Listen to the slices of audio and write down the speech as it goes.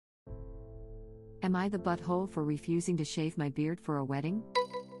Am I the butthole for refusing to shave my beard for a wedding?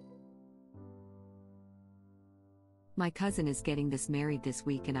 My cousin is getting married this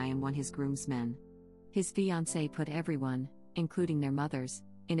week and I am one his groomsmen. His fiancée put everyone, including their mothers,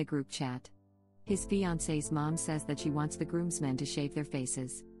 in a group chat. His fiancée's mom says that she wants the groomsmen to shave their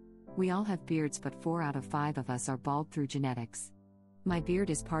faces. We all have beards, but 4 out of 5 of us are bald through genetics. My beard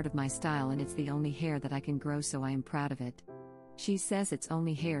is part of my style and it's the only hair that I can grow, so I am proud of it. She says it's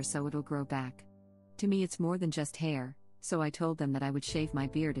only hair, so it'll grow back. To me it's more than just hair, so I told them that I would shave my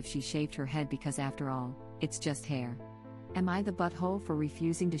beard if she shaved her head, because after all, it's just hair. Am I the butthole for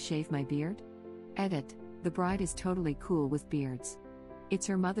refusing to shave my beard? Edit: the bride is totally cool with beards. It's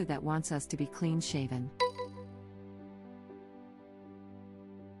her mother that wants us to be clean-shaven.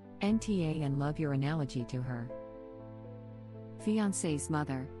 NTA and love your analogy to her. Fiancé's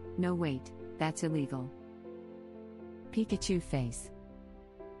mother: no wait, that's illegal. Pikachu face.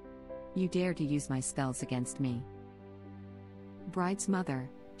 You dare to use my spells against me. Bride's mother: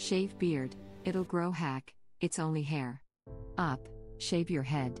 shave beard, it'll grow hack, it's only hair. Up: shave your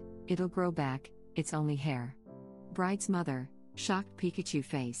head, it'll grow back, it's only hair. Bride's mother: shocked Pikachu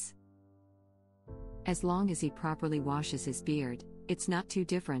face. As long as he properly washes his beard, it's not too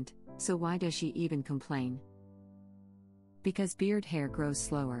different, so why does she even complain? Because beard hair grows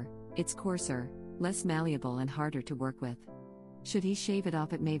slower, it's coarser, less malleable and harder to work with. Should he shave it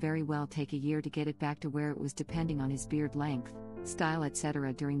off, it may very well take a year to get it back to where it was, depending on his beard length, style,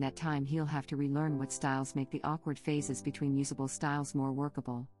 etc. During that time he'll have to relearn what styles make the awkward phases between usable styles more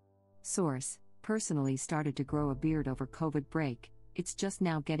workable. Source: personally started to grow a beard over COVID break, it's just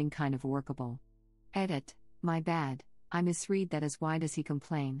now getting kind of workable. Edit: my bad, I misread that as why does he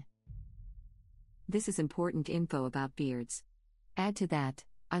complain. This is important info about beards. Add to that,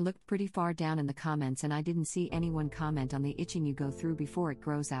 I looked pretty far down in the comments and I didn't see anyone comment on the itching you go through before it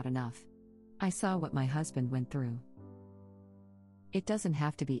grows out enough. I saw what my husband went through. It doesn't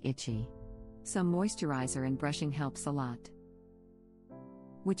have to be itchy. Some moisturizer and brushing helps a lot.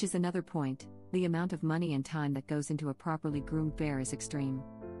 Which is another point, the amount of money and time that goes into a properly groomed bear is extreme.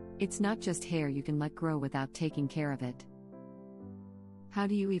 It's not just hair you can let grow without taking care of it. How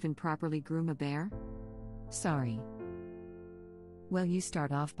do you even properly groom a bear? Sorry. Well, you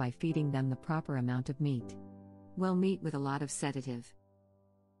start off by feeding them the proper amount of meat. Well, meat with a lot of sedative.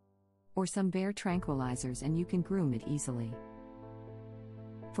 Or some bear tranquilizers, and you can groom it easily.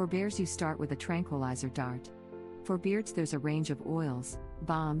 For bears you start with a tranquilizer dart. For beards there's a range of oils,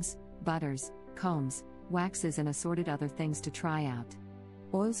 balms, butters, combs, waxes and assorted other things to try out.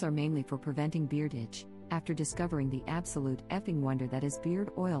 Oils are mainly for preventing beard itch. After discovering the absolute effing wonder that is beard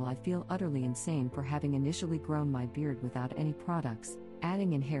oil, I feel utterly insane for having initially grown my beard without any products.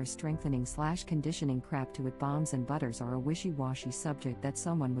 Adding in hair strengthening / conditioning crap to it. Balms and butters are a wishy-washy subject that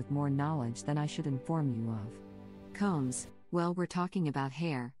someone with more knowledge than I should inform you of. Combs: well, we're talking about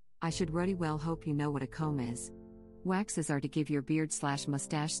hair, I should really well hope you know what a comb is. Waxes are to give your beard /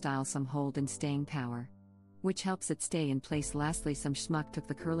 mustache style some hold and staying power, which helps it stay in place. Lastly, some schmuck took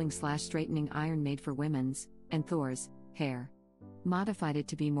the curling / straightening iron made for women's, and Thor's, hair, modified it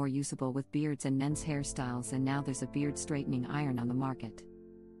to be more usable with beards and men's hairstyles, and now there's a beard straightening iron on the market.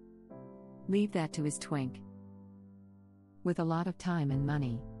 Leave that to his twink. With a lot of time and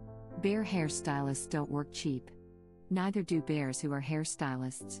money. Bear hairstylists don't work cheap. Neither do bears who are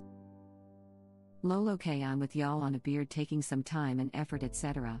hairstylists. Lol, okay, I'm with y'all on a beard taking some time and effort,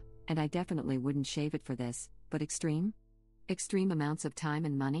 etc. And I definitely wouldn't shave it for this, but extreme? Extreme amounts of time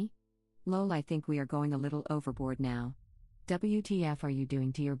and money? Lol, I think we are going a little overboard now. WTF are you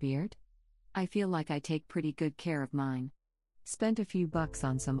doing to your beard? I feel like I take pretty good care of mine. Spent a few bucks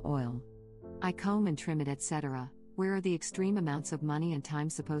on some oil. I comb and trim it, etc. Where are the extreme amounts of money and time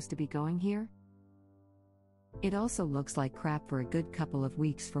supposed to be going here? It also looks like crap for a good couple of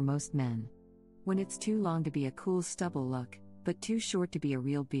weeks for most men. When it's too long to be a cool stubble look, but too short to be a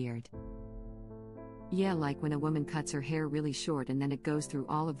real beard. Yeah, like when a woman cuts her hair really short and then it goes through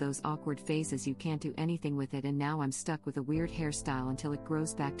all of those awkward phases, you can't do anything with it, and now I'm stuck with a weird hairstyle until it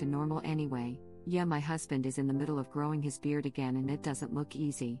grows back to normal anyway. Yeah, my husband is in the middle of growing his beard again and it doesn't look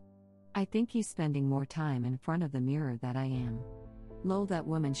easy. I think he's spending more time in front of the mirror than I am. Lol, that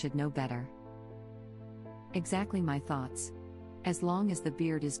woman should know better. Exactly my thoughts. As long as the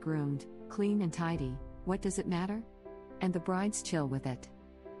beard is groomed, clean and tidy, what does it matter? And the bride's chill with it.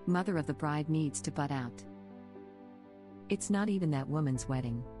 Mother of the bride needs to butt out. It's not even that woman's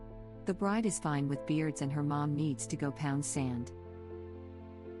wedding. The bride is fine with beards and her mom needs to go pound sand.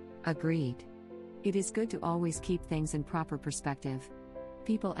 Agreed. It is good to always keep things in proper perspective.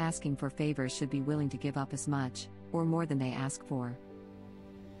 People asking for favors should be willing to give up as much, or more than they ask for.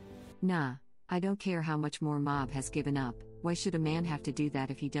 Nah, I don't care how much more mob has given up, why should a man have to do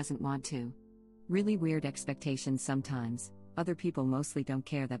that if he doesn't want to? Really weird expectations sometimes, other people mostly don't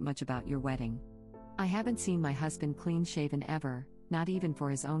care that much about your wedding. I haven't seen my husband clean shaven ever, not even for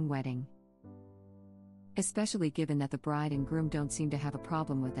his own wedding. Especially given that the bride and groom don't seem to have a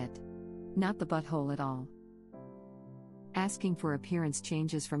problem with it. Not the butthole at all. Asking for appearance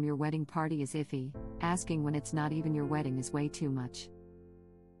changes from your wedding party is iffy, asking when it's not even your wedding is way too much.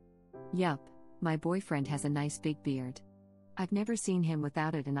 Yup, my boyfriend has a nice big beard. I've never seen him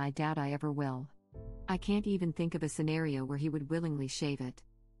without it and I doubt I ever will. I can't even think of a scenario where he would willingly shave it.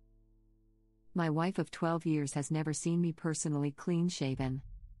 My wife of 12 years has never seen me personally clean shaven.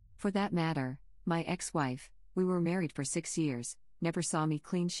 For that matter, my ex-wife, we were married for 6 years, never saw me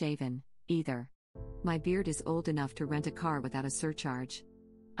clean shaven, either. My beard is old enough to rent a car without a surcharge.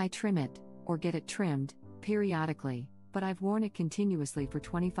 I trim it, or get it trimmed, periodically, but I've worn it continuously for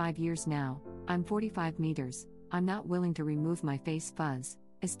 25 years now. I'm 45 meters, I'm not willing to remove my face fuzz,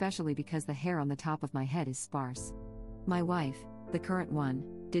 especially because the hair on the top of my head is sparse. My wife, the current one,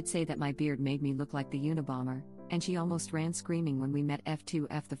 did say that my beard made me look like the Unabomber, and she almost ran screaming when we met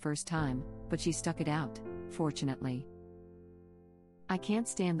F2F the first time, but she stuck it out, fortunately. I can't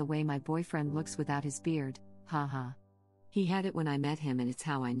stand the way my boyfriend looks without his beard, haha. He had it when I met him and it's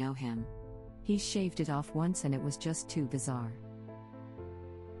how I know him. He shaved it off once and it was just too bizarre.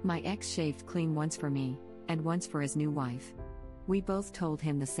 My ex shaved clean once for me, and once for his new wife. We both told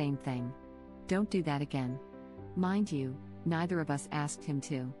him the same thing. Don't do that again. Mind you, neither of us asked him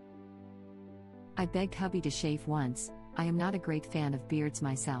to. I begged hubby to shave once. I am not a great fan of beards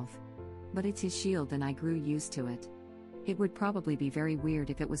myself. But it's his shield and I grew used to it. It would probably be very weird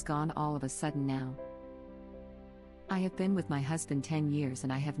if it was gone all of a sudden now. I have been with my husband 10 years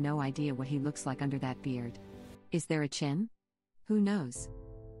and I have no idea what he looks like under that beard. Is there a chin? Who knows?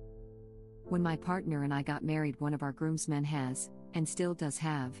 When my partner and I got married, one of our groomsmen has, and still does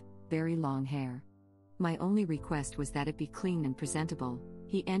have, very long hair. My only request was that it be clean and presentable.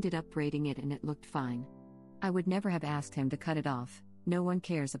 He ended up braiding it and it looked fine. I would never have asked him to cut it off. No one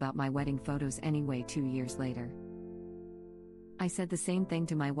cares about my wedding photos anyway 2 years later. I said the same thing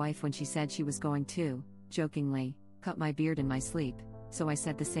to my wife when she said she was going to, jokingly, cut my beard in my sleep, so I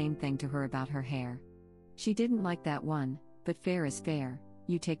said the same thing to her about her hair. She didn't like that one, but fair is fair,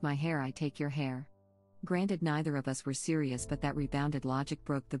 you take my hair, I take your hair. Granted, neither of us were serious, but that rebounded logic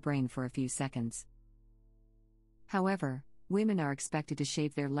broke the brain for a few seconds. However, women are expected to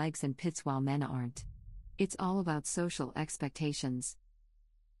shave their legs and pits while men aren't. It's all about social expectations.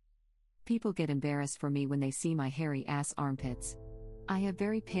 People get embarrassed for me when they see my hairy ass armpits. I have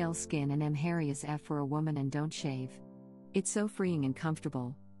very pale skin and am hairy as F for a woman and don't shave. It's so freeing and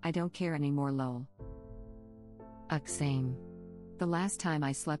comfortable, I don't care anymore lol. Same. The last time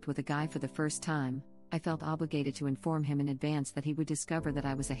I slept with a guy for the first time, I felt obligated to inform him in advance that he would discover that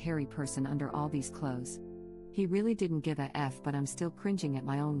I was a hairy person under all these clothes. He really didn't give a F, but I'm still cringing at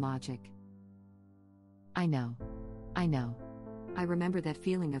my own logic. I know. I remember that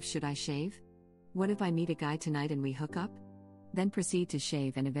feeling of, should I shave? What if I meet a guy tonight and we hook up? Then proceed to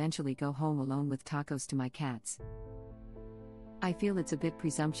shave and eventually go home alone with tacos to my cats. I feel it's a bit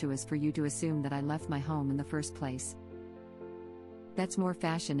presumptuous for you to assume that I left my home in the first place. That's more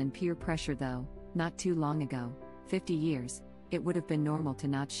fashion and peer pressure though. Not too long ago, 50 years, it would have been normal to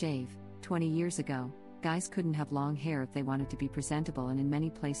not shave. 20 years ago, guys couldn't have long hair if they wanted to be presentable, and in many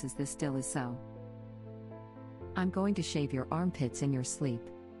places this still is so. I'm going to shave your armpits in your sleep.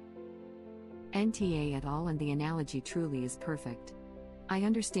 NTA et al. And the analogy truly is perfect. I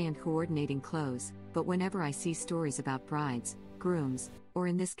understand coordinating clothes, but whenever I see stories about brides, grooms, or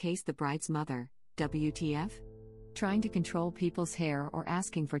in this case the bride's mother, WTF? Trying to control people's hair or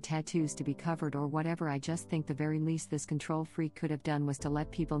asking for tattoos to be covered or whatever, I just think the very least this control freak could have done was to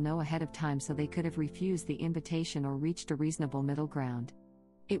let people know ahead of time so they could have refused the invitation or reached a reasonable middle ground.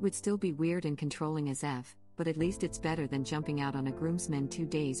 It would still be weird and controlling as F, but at least it's better than jumping out on a groomsman 2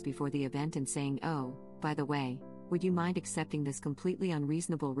 days before the event and saying, oh, by the way, would you mind accepting this completely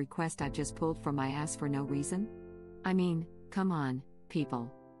unreasonable request I've just pulled from my ass for no reason? I mean, come on, people.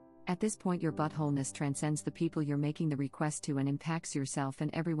 At this point your buttholeness transcends the people you're making the request to and impacts yourself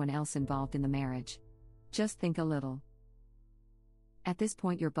and everyone else involved in the marriage. Just think a little. At this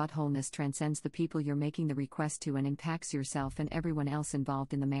point your buttholeness transcends the people you're making the request to and impacts yourself and everyone else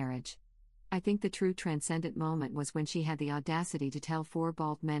involved in the marriage. I think the true transcendent moment was when she had the audacity to tell 4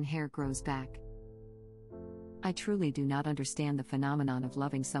 bald men hair grows back. I truly do not understand the phenomenon of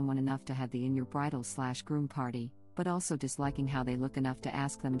loving someone enough to have the in your bridal/groom party, but also disliking how they look enough to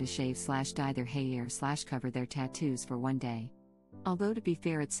ask them to shave/dye their hair/cover their tattoos for one day. Although to be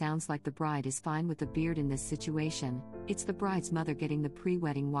fair, it sounds like the bride is fine with the beard in this situation, it's the bride's mother getting the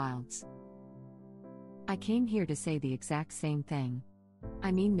pre-wedding wilds. I came here to say the exact same thing.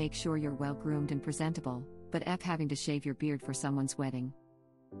 I mean, make sure you're well groomed and presentable, but F having to shave your beard for someone's wedding.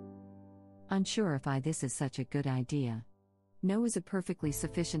 Unsure if this is such a good idea. No is a perfectly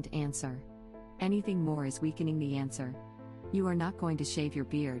sufficient answer. Anything more is weakening the answer. You are not going to shave your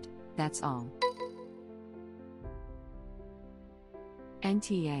beard, that's all.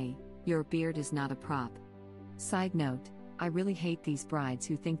 NTA, your beard is not a prop. Side note, I really hate these brides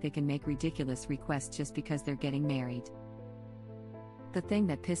who think they can make ridiculous requests just because they're getting married. The thing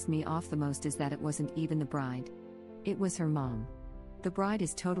that pissed me off the most is that it wasn't even the bride. It was her mom. The bride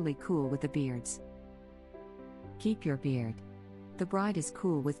is totally cool with the beards. Keep your beard. The bride is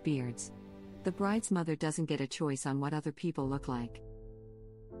cool with beards. The bride's mother doesn't get a choice on what other people look like.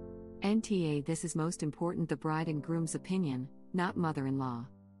 NTA, this is most important, the bride and groom's opinion, not mother-in-law.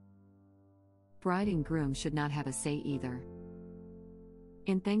 Bride and groom should not have a say either.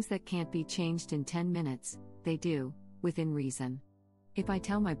 In things that can't be changed in 10 minutes, they do, within reason. If I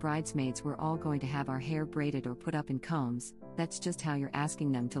tell my bridesmaids we're all going to have our hair braided or put up in combs, that's just how you're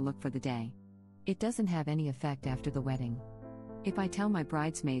asking them to look for the day. It doesn't have any effect after the wedding. If I tell my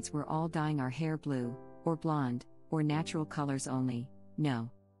bridesmaids we're all dyeing our hair blue, or blonde, or natural colors only, no.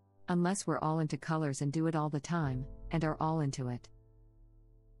 Unless we're all into colors and do it all the time, and are all into it.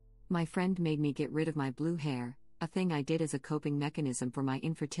 My friend made me get rid of my blue hair, a thing I did as a coping mechanism for my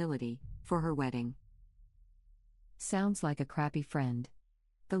infertility, for her wedding. Sounds like a crappy friend.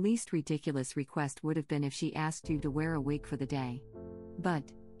 The least ridiculous request would have been if she asked you to wear a wig for the day. But,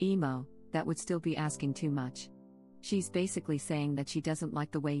 emo, that would still be asking too much. She's basically saying that she doesn't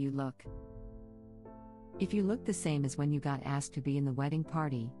like the way you look. If you look the same as when you got asked to be in the wedding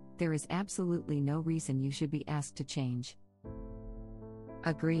party, there is absolutely no reason you should be asked to change.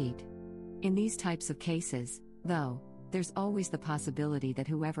 Agreed. In these types of cases, though, there's always the possibility that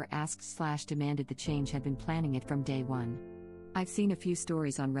whoever asked/demanded the change had been planning it from day one. I've seen a few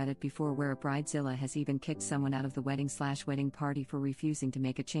stories on Reddit before where a bridezilla has even kicked someone out of the wedding/wedding party for refusing to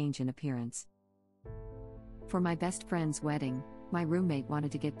make a change in appearance. For my best friend's wedding, my roommate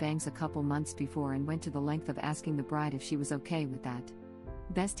wanted to get bangs a couple months before and went to the length of asking the bride if she was okay with that.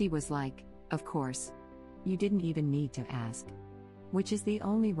 Bestie was like, of course. You didn't even need to ask. Which is the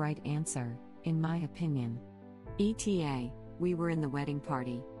only right answer, in my opinion. ETA, we were in the wedding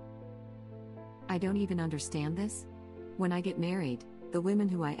party. I don't even understand this. When I get married, the women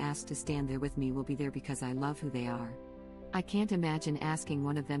who I ask to stand there with me will be there because I love who they are. I can't imagine asking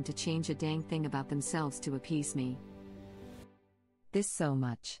one of them to change a dang thing about themselves to appease me. This so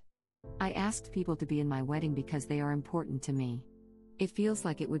much. I asked people to be in my wedding because they are important to me. It feels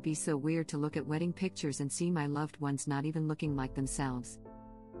like it would be so weird to look at wedding pictures and see my loved ones not even looking like themselves.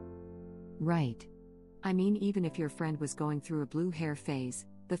 Right. I mean, even if your friend was going through a blue hair phase,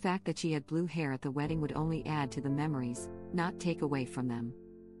 the fact that she had blue hair at the wedding would only add to the memories, not take away from them.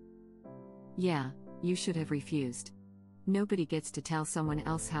 Yeah, you should have refused. Nobody gets to tell someone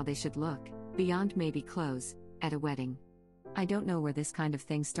else how they should look, beyond maybe clothes, at a wedding. I don't know where this kind of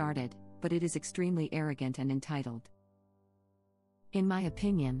thing started, but it is extremely arrogant and entitled. In my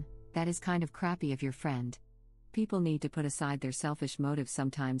opinion, that is kind of crappy of your friend. People need to put aside their selfish motives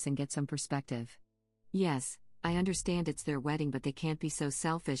sometimes and get some perspective. Yes, I understand it's their wedding, but they can't be so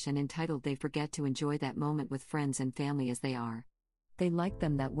selfish and entitled they forget to enjoy that moment with friends and family as they are. They liked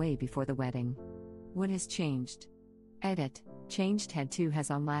them that way before the wedding. What has changed? Edit, changed head 2 has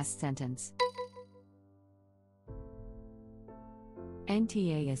on last sentence.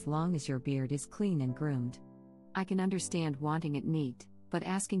 NTA, as long as your beard is clean and groomed. I can understand wanting it neat, but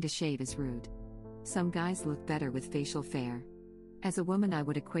asking to shave is rude. Some guys look better with facial hair. As a woman, I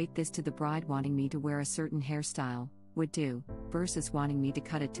would equate this to the bride wanting me to wear a certain hairstyle, would do, versus wanting me to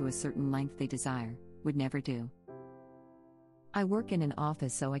cut it to a certain length they desire, would never do. I work in an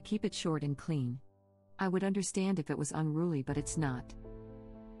office, so I keep it short and clean. I would understand if it was unruly, but it's not.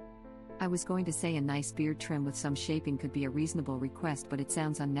 I was going to say a nice beard trim with some shaping could be a reasonable request, but it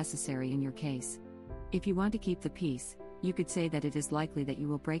sounds unnecessary in your case. If you want to keep the peace, you could say that it is likely that you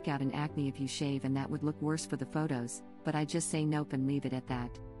will break out in acne if you shave, and that would look worse for the photos, but I just say nope and leave it at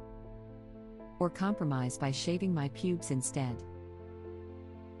that. Or compromise by shaving my pubes instead.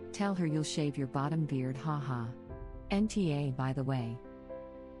 Tell her you'll shave your bottom beard, haha. NTA, by the way.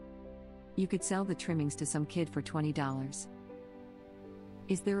 You could sell the trimmings to some kid for $20.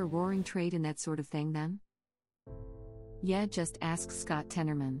 Is there a roaring trade in that sort of thing then? Yeah, just ask Scott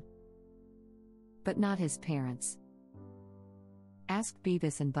Tenorman. But not his parents. Ask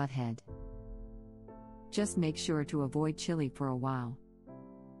Beavis and Butthead. Just make sure to avoid chili for a while.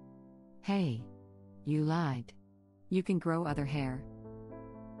 Hey. You lied. You can grow other hair.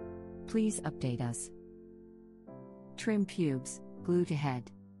 Please update us. Trim pubes, glue to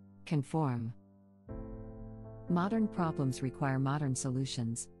head. Conform. Modern problems require modern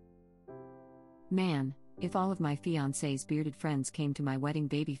solutions. Man, if all of my fiancé's bearded friends came to my wedding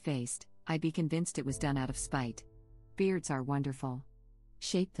baby-faced, I'd be convinced it was done out of spite. Beards are wonderful.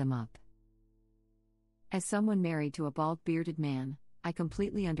 Shape them up. As someone married to a bald bearded man, I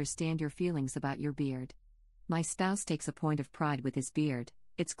completely understand your feelings about your beard. My spouse takes a point of pride with his beard,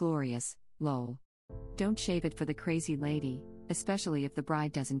 it's glorious, lol. Don't shave it for the crazy lady, especially if the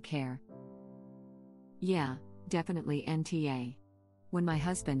bride doesn't care. Yeah, definitely NTA. When my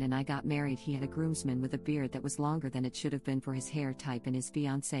husband and I got married, he had a groomsman with a beard that was longer than it should have been for his hair type, and his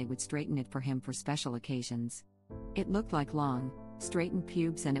fiancée would straighten it for him for special occasions. It looked like long, straightened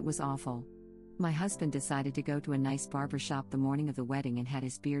pubes, and it was awful. My husband decided to go to a nice barber shop the morning of the wedding and had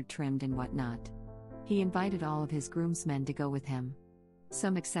his beard trimmed and whatnot. He invited all of his groomsmen to go with him.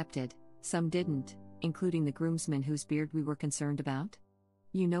 Some accepted, some didn't, including the groomsman whose beard we were concerned about.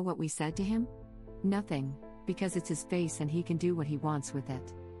 You know what we said to him? Nothing, because it's his face and he can do what he wants with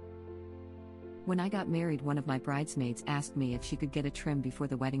it. When I got married, one of my bridesmaids asked me if she could get a trim before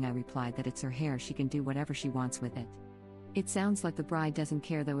the wedding. I replied that it's her hair, she can do whatever she wants with it. It sounds like the bride doesn't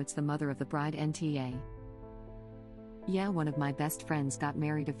care, though it's the mother of the bride NTA. Yeah, one of my best friends got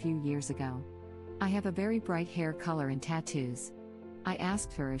married a few years ago. I have a very bright hair color and tattoos. I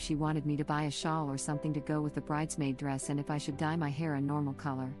asked her if she wanted me to buy a shawl or something to go with the bridesmaid dress and if I should dye my hair a normal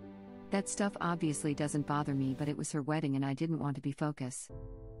color. That stuff obviously doesn't bother me, but it was her wedding and I didn't want to be focus.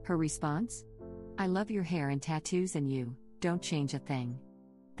 Her response? I love your hair and tattoos and you, don't change a thing.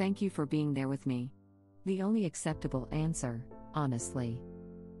 Thank you for being there with me. The only acceptable answer, honestly.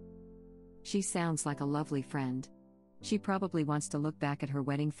 She sounds like a lovely friend. She probably wants to look back at her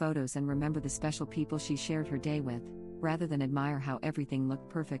wedding photos and remember the special people she shared her day with, rather than admire how everything looked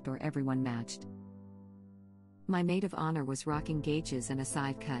perfect or everyone matched. My maid of honor was rocking gauges and a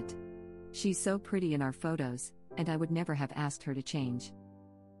side cut. She's so pretty in our photos, and I would never have asked her to change.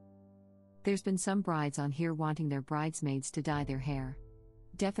 There's been some brides on here wanting their bridesmaids to dye their hair.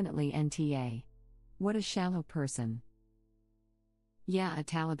 Definitely NTA. What a shallow person. Yeah, a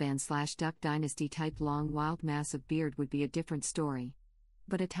Taliban/Duck Dynasty type long wild massive beard would be a different story.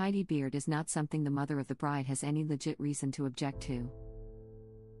 But a tidy beard is not something the mother of the bride has any legit reason to object to.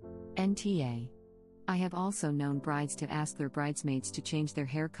 NTA. I have also known brides to ask their bridesmaids to change their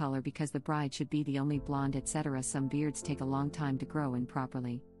hair color because the bride should be the only blonde, etc. Some beards take a long time to grow in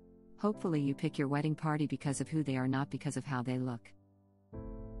properly. Hopefully you pick your wedding party because of who they are, not because of how they look.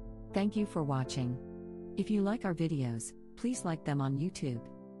 Thank you for watching. If you like our videos, please like them on YouTube.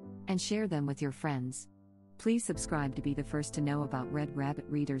 And share them with your friends. Please subscribe to be the first to know about Red Rabbit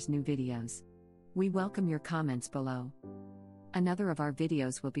Reader's new videos. We welcome your comments below. Another of our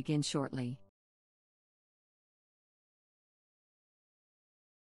videos will begin shortly.